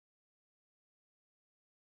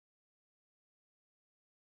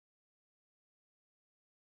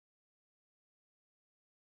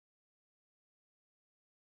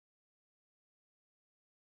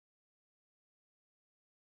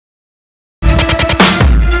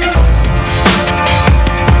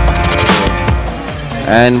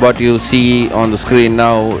And what you see on the screen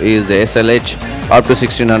now is the SLH up to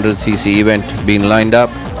 1600cc event being lined up.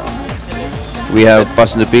 We have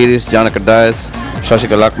Pasanda Piris, Janaka Dias,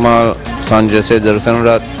 Shashika Lakmal, Sanjay Sedar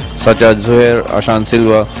Sanrat, Sajad Zuhair, Ashan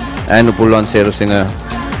Silva and Upulwan Serasinghe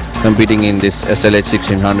competing in this SLH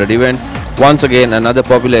 1600 event. Once again another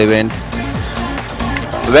popular event.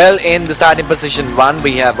 Well, in the starting position 1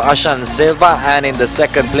 we have Ashan Silva, and in the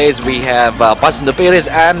second place we have Pasanda Piris,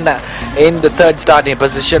 and in the third starting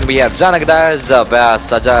position we have Janaka Dias, where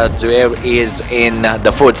Sajad Zuhair is in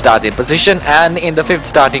the fourth starting position, and in the fifth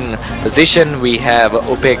starting position we have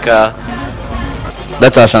Upeka.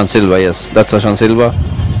 That's Ashan Silva, yes, that's Ashan Silva.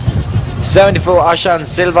 74 Ashan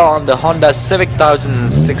Silva on the Honda Civic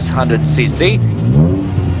 1600cc.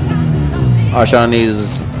 Ashan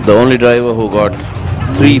is the only driver who got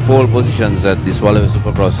 3 pole positions at this Walawe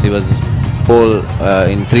Supercross. He was pole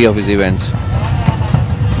in 3 of his events.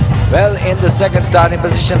 Well, in the second starting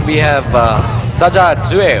position we have Sajad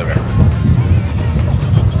Zuhair.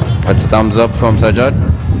 That's a thumbs up from Sajad.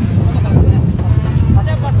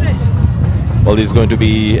 Well, it's going to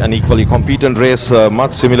be an equally competent race,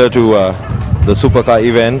 much similar to the supercar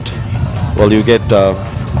event. Well, you get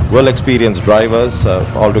well-experienced drivers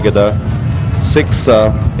altogether. 6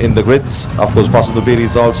 in the grids. Of course, Pasanda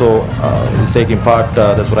Piris also is taking part.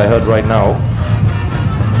 That's what I heard right now.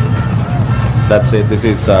 That's it. This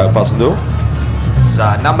is Pasanda.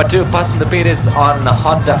 Number 2, Pasanda Piris on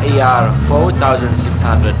Honda ER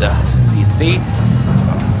 4600cc,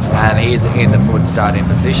 and he's in the fourth starting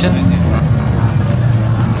position.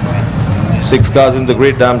 6 cars in the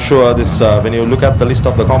grid. I'm sure this. When you look at the list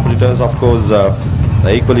of the competitors, of course,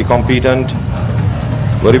 they're equally competent.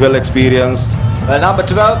 Very well experienced. Well, number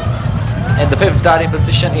 12 in the fifth starting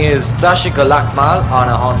position is Shashika Lakmal on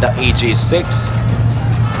a Honda EG6.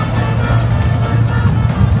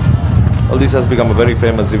 Well, this has become a very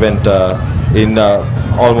famous event in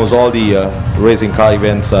almost all the racing car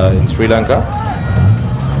events in Sri Lanka,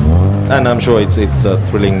 and I'm sure it's a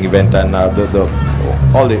thrilling event, and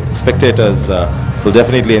all the spectators will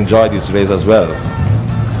definitely enjoy this race as well.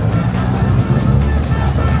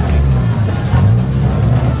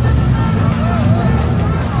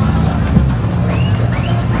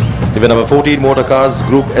 Event number 14, motor cars,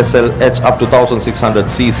 Group SLH up to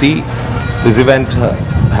 1600cc. This event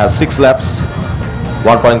has 6 laps,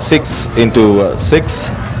 1.6 into 6.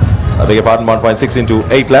 I beg your pardon, 1.6 into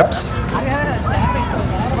 8 laps.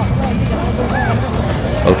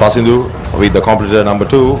 Well, Pasanda with the competitor number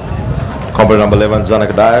 2, competitor number 11,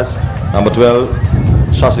 Janaka Dias, number 12,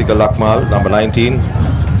 Shashika Lakmal, number 19,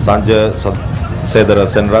 Sanjay Sedar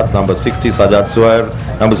Sanrat, number 60, Sajad Zuhair,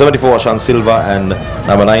 number 74, Ashan Silva, and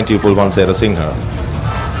number 90, Upulwan Serasinghe.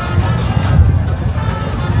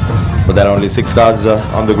 But there are only 6 cars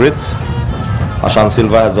on the grids. Ashan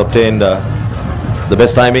Silva has obtained the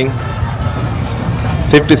best timing,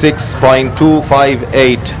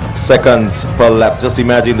 56.258 seconds per lap. Just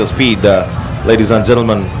imagine the speed, ladies and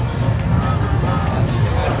gentlemen.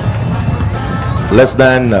 Less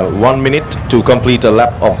than 1 minute to complete a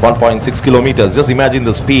lap of 1.6 kilometers. Just imagine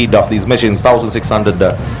the speed of these machines, 1600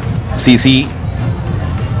 cc.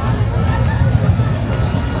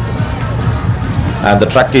 And the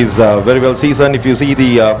track is very well seasoned. If you see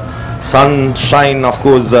the sunshine, of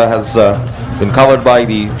course, has been covered by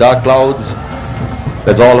the dark clouds.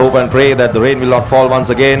 Let's all hope and pray that the rain will not fall once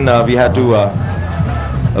again. We had to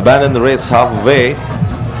abandon the race halfway,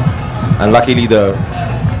 and luckily the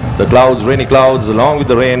clouds, rainy clouds, along with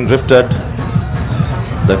the rain, drifted.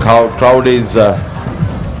 The crowd is,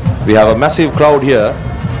 we have a massive crowd here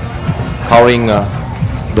covering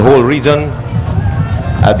the whole region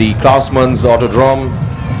at the Craftsman's Autodrome,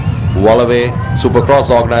 Walawe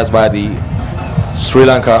Supercross, organized by the Sri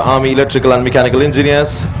Lanka Army Electrical and Mechanical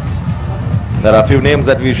Engineers. There are a few names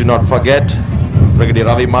that we should not forget. Brigadier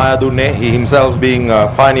Ravi Mayadunne, he himself being a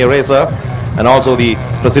pioneer racer, and also the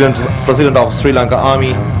president of Sri Lanka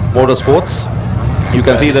Army Motorsports. You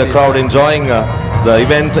can see the crowd enjoying the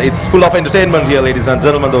event. It's full of entertainment here, ladies and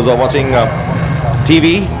gentlemen. Those who are watching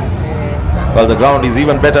TV, well, the ground is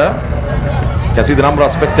even better. You can see the number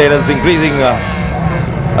of spectators increasing.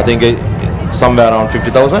 I think somewhere around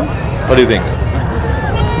 50,000. What do you think?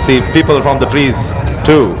 See people from the trees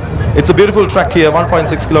too. It's a beautiful track here,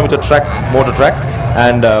 1.6 kilometer track, motor track,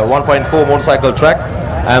 and 1.4 motorcycle track.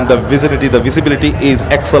 And the visibility is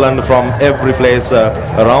excellent from every place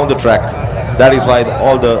around the track. That is why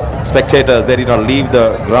all the spectators, they did not leave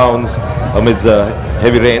the grounds amidst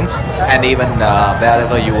heavy rains. And even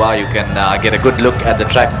wherever you are, you can get a good look at the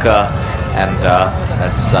track, and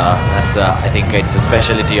that's I think it's a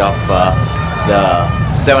specialty of the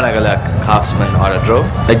Sevanagalak Craftsman Autodrome.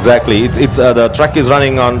 Exactly. It's the track is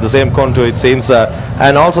running on the same contour, it seems,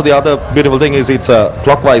 and also the other beautiful thing is it's a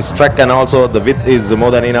clockwise track, and also the width is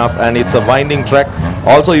more than enough, and it's a winding track.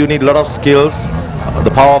 Also, you need a lot of skills,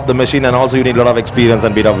 the power of the machine, and also you need a lot of experience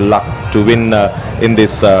and bit of luck to win in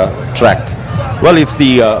this track. Well, it's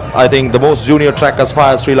the I think the most junior track as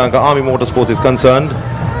far as Sri Lanka Army Motorsports is concerned.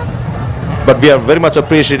 But we are very much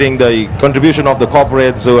appreciating the contribution of the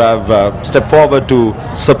corporates who have stepped forward to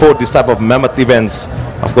support this type of mammoth events.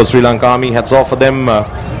 Of course, Sri Lanka Army, hats off for them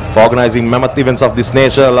for organizing mammoth events of this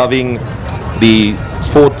nature, allowing the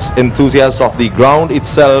sports enthusiasts of the ground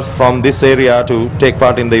itself from this area to take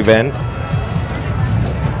part in the event.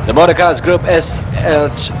 The Motorcars Group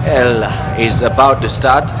SLH is about to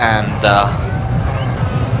start, and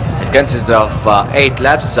it consists of 8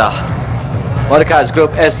 laps. Motorcars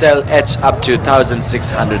Group SLH up to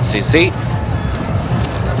 1600cc.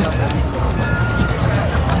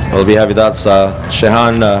 Well, we have with us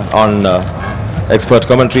Shehan on expert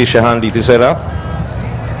commentary, Shehan Ditisera.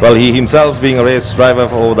 Well, he himself being a race driver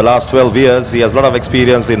for over the last 12 years, he has a lot of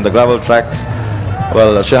experience in the gravel tracks.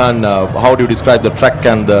 Well, Shehan, how do you describe the track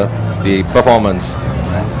and the performance?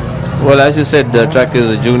 Well, as you said, the track is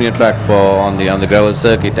a junior track on the gravel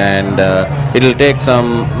circuit, and it'll take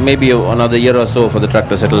maybe another year or so for the track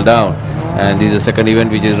to settle down. And this is the second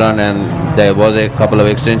event which is run, and there was a couple of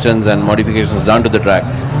extensions and modifications done to the track.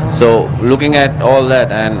 So looking at all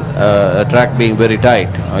that, and a track being very tight,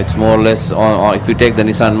 it's more or less if you take the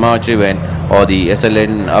Nissan March event or the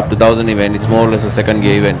SLN up to 1000 event, it's more or less a second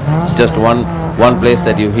gear event. It's just one place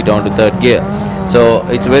that you hit on to third gear. So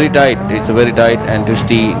it's very tight. It's a very tight and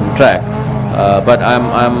twisty track. But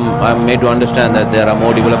I'm made to understand that there are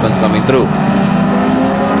more developments coming through.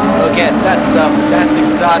 Okay, that's the fantastic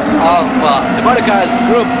start of the Motorcars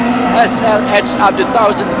Group SLH up to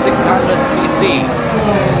 1600cc.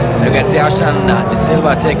 You can see Ashan De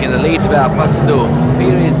Silva taking the lead, where Pasandu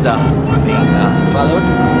Piri is being followed.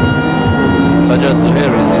 Sajad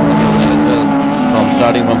Zuhair is in the middle as well,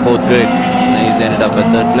 starting from 4th grade. And he's ended up at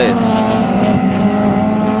 3rd place.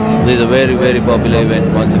 This is a very, very popular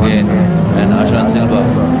event once again, and Ashan Silva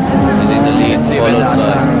is in the lead. See whether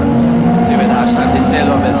Ashan De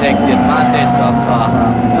Silva will take the advantage of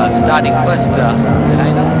starting first in the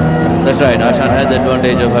lineup. That's right, Ashan had the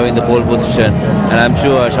advantage of having the pole position, and I'm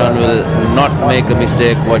sure Ashan will not make a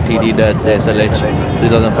mistake what he did at the SLH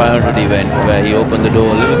 3500 event, where he opened the door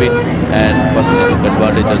a little bit and possibly took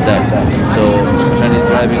advantage of that. So Ashan is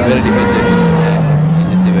driving very defensively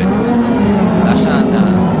in this event. Ashan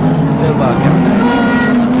Silva capitalizing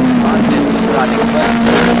advantage of starting first,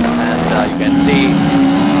 and you can see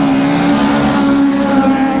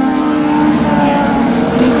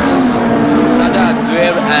Sajad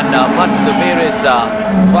Zuhair and Pasandu Piri is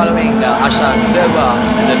following Ashan Silva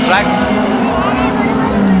in the track.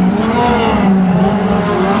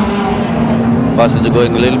 Pasandu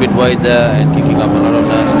going a little bit wide there and kicking up a lot of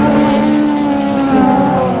dust.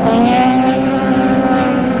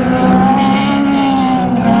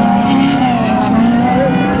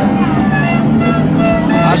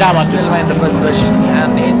 Ashan Silva in the first position,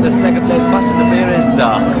 and in the second place Pasandu Piri is,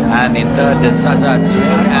 and in third is Sajad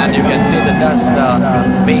Zuhair, and you can see the dust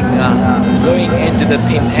being blowing into the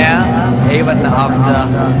thin air even after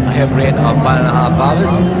a heavy rain of 1.5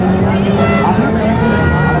 hours.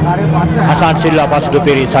 Ashan Silva, Pasandu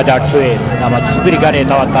Piri, Sajad Zuhair. Nama Spirigane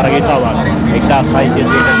tawat Taragisawa. Ekta sahija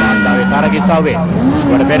sita dawe Taragisawe.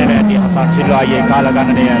 Wada berene di Ashan Silva ye kala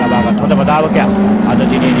ganane labaga thoda badawakya. Ada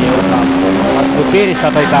dine ni uka Pasandu Piri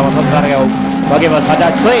satai tawa thodarga bagema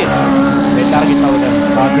Sajad Zuhair. Me Taragisawa da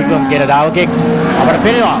sadigum kera dawake. Abara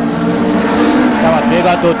penewa. Tawat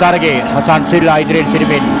mega to targe Ashan Silva idril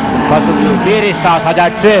sirimin. Pasandu Piri sa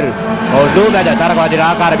Sajad Zuhair. Aur do meda targa di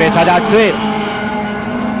akar be Sajad Zuhair.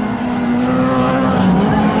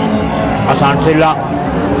 Ashan Silva,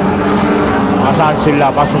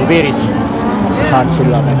 Pasandu Piri, Ashan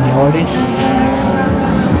Silva back the holdings.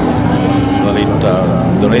 Well,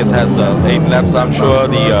 the race has 8 laps. I'm sure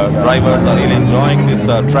the drivers are really enjoying this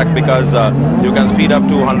track, because you can speed up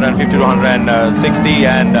to 150 to 160,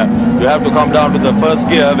 and you have to come down to the first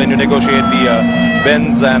gear when you negotiate the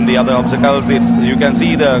bends and the other obstacles. You can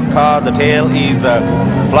see the car, the tail is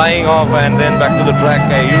flying off and then back to the track.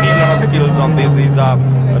 You need a lot of skills on this. These are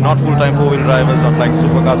not full-time four-wheel drivers, not like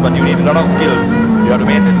supercars, but you need a lot of skills. You have to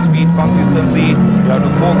maintain speed, consistency, you have to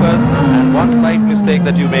focus, and one slight mistake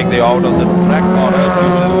that you make, they're out of the track, or else you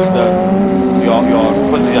will lose your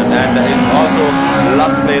position. And it's also,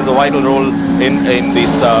 luck plays a vital role in this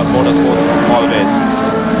motorsports always.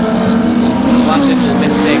 One little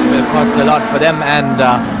mistake will cost a lot for them, and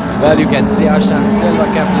Well, you can see Ashan Silva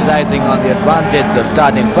capitalizing on the advantage of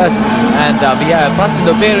starting first, and we have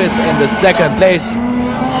Pastor Perez in the second place.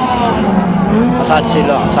 Asan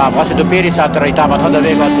sila sa Pastor Piris at Ritama Honda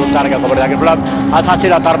Vega to Targa Copenhagen Club. Asan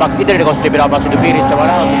sila tarbak idri ko stibira Pastor Piris te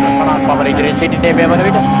wala para pamari din city de be mana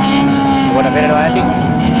bida. Wala pero andi.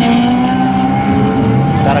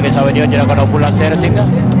 Targa sa video jera kana bulan ser singa.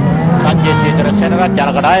 Sanjay Sidra Senra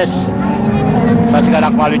jara kadais. Sasika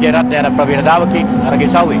Lakmal Vijayarat era Pravir Davaki aragi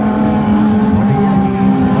sawi.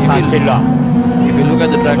 Asan sila. If you look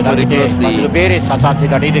at the track very closely, Pastor Piris asan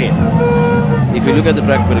sila idri. if you look at the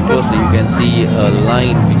track very closely, you can see a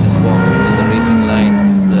line which is formed in the racing line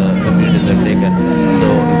the competitors have taken. So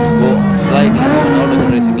if you go slightly out of the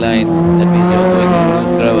racing line, that means you are going into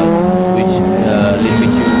loose gravel, which you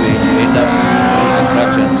end up in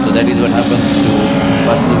construction. So that is what happens to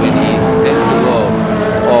Vasu when he tends to go,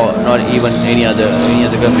 or not even any other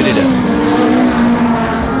competitor.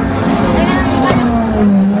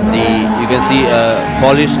 You can see a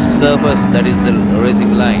polished surface, that is the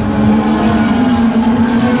racing line.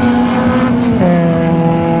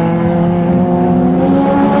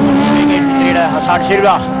 Hasan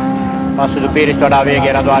Silva Pastor Piris to ada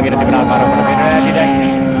vege rado agir tibna karo pada bena tidak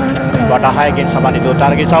wada haikin samani do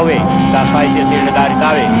targi sawe dan sai se sil dari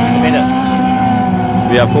tawe bena.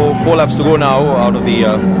 We have four laps to go now out of the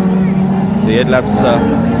 8 laps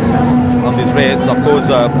on this race. Of course,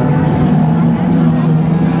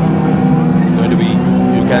 it's going to be,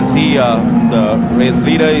 you can see the race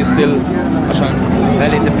leader is still Ashan.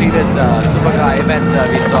 Well, in the previous Supercar event,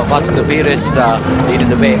 we saw Pastor Perez leading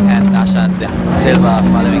the way and Ashan Silva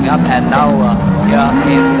following up. And now here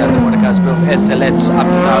in the Motorcars Group SLH up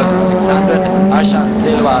to 1600, Ashan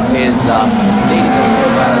Silva is leading the way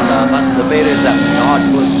while Pastor Perez in a hot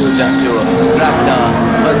pursuit to grab the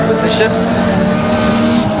first position.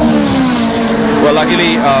 Well,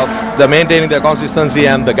 luckily they're maintaining their consistency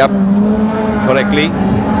and the gap correctly.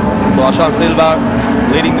 So Ashan Silva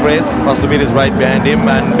leading the race, Pastor Piris is right behind him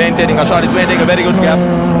and maintaining, Ashan is maintaining a very good gap.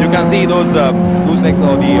 You can see those goosenecks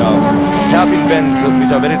or the hairpin bends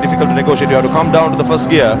which are very difficult to negotiate. You have to come down to the first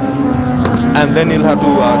gear and then you'll have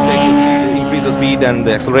to increase the speed and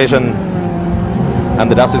the acceleration,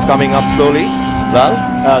 and the dust is coming up slowly. Well,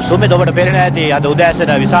 Sumit over the period the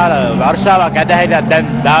Udasana Visara Varsava Katahida then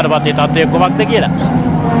Darvati Tati Kumaktakila.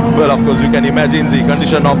 well, of course, you can imagine the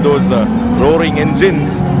condition of those roaring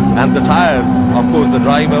engines and the tires. Of course, the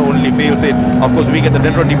driver only feels it. Of course, we get the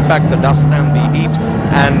direct impact, the dust and the heat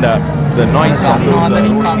and the noise of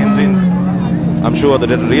those roaring engines. I'm sure the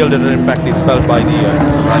real direct impact is felt by the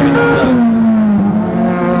driver himself.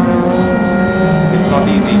 It's not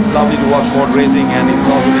easy. It's lovely to watch motor racing, and it's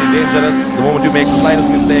also very dangerous. The moment you make the slightest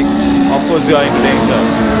mistake, of course, you are in danger.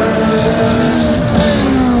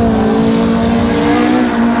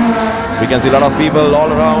 We can see a lot of people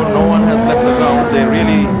all around. No one has left the ground. They're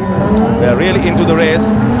really into the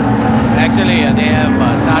race. Actually, they have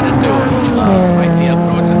started to quickly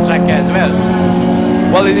approach the track as well.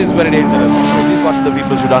 Well, it is very dangerous. This is what the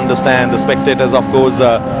people should understand. The spectators, of course,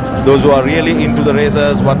 those who are really into the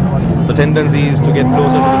races, what the tendency is to get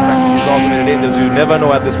closer to the track is also very dangerous. You never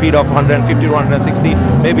know at the speed of 150 to 160,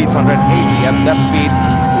 maybe it's 180. At that speed,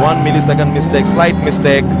 1 millisecond mistake, slight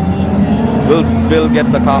mistake, will get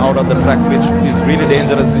the car out of the track, which is really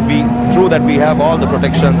dangerous. True that we have all the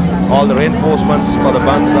protections, all the reinforcements for the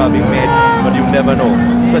bunds are being made, but you never know,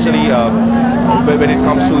 especially when it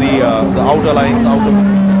comes to the outer lines,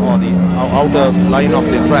 or the outer line of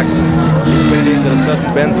the track. It's very dangerous.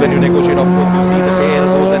 Certain bends, when you negotiate, of course, you see the tail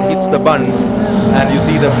goes and hits the bund, and you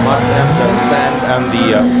see the mud and the sand and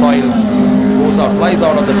the soil flies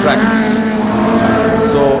out of the track.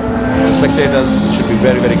 So the spectators should be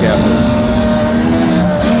very, very careful.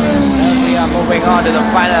 Moving on to the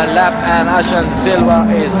final lap, and Ashan Silva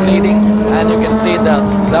is leading, and you can see the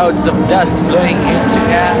clouds of dust blowing into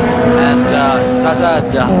air, and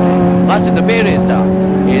Pastor Perez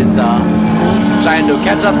is trying to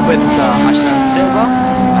catch up with Ashan Silva,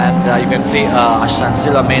 and you can see Ashan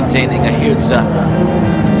Silva maintaining a huge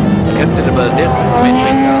considerable distance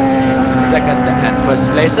between second and first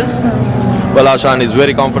places. Well, Ashan is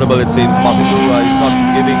very comfortable, it seems. Possible he's not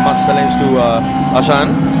giving much challenge to Ashan.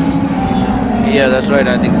 Yeah, that's right.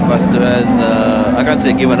 I think Vasu has, I can't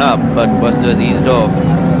say given up, but Vasu has eased off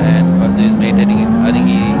and Vasu is maintaining it. I think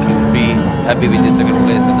he would be happy with his second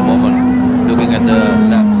place at the moment, looking at the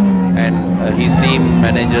laps. And his team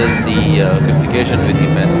manages the communication with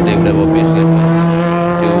him, and they would have obviously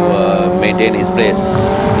to maintain his place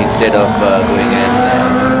instead of going and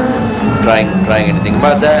trying anything.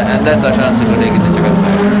 But and that's our chance to take in the second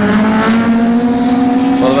place.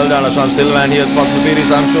 Well done, Ashan Silva. And here's Pastor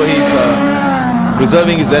Piris. I'm sure he's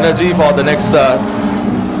preserving his energy for the next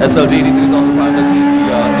SLG 3500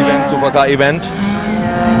 event, Supercar event.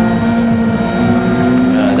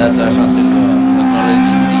 That's Ashan Silva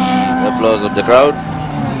acknowledging the applause of the crowd.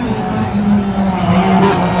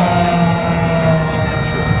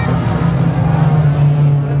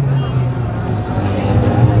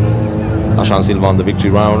 Ashan Silva on the victory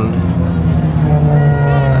round.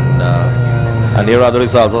 And here are the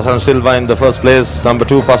results. Ashan Silva in the first place, number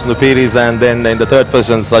 2 Pasnu Piris, and then in the third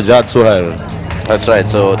position Sajjad Suhail. That's right.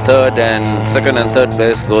 So second and third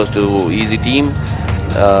place goes to Easy Team.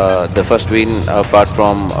 The first win apart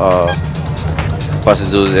from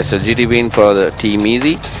Pasidu's SLGT win for the Team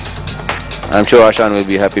Easy. I'm sure Ashan will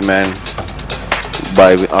be happy man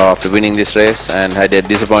after winning this race and had a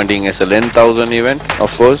disappointing SLN 1000 event,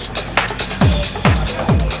 of course.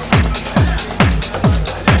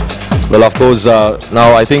 Well, of course,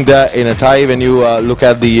 now I think that in a tie, when you look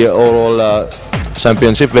at the overall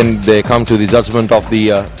championship, when they come to the judgment of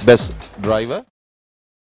the best driver.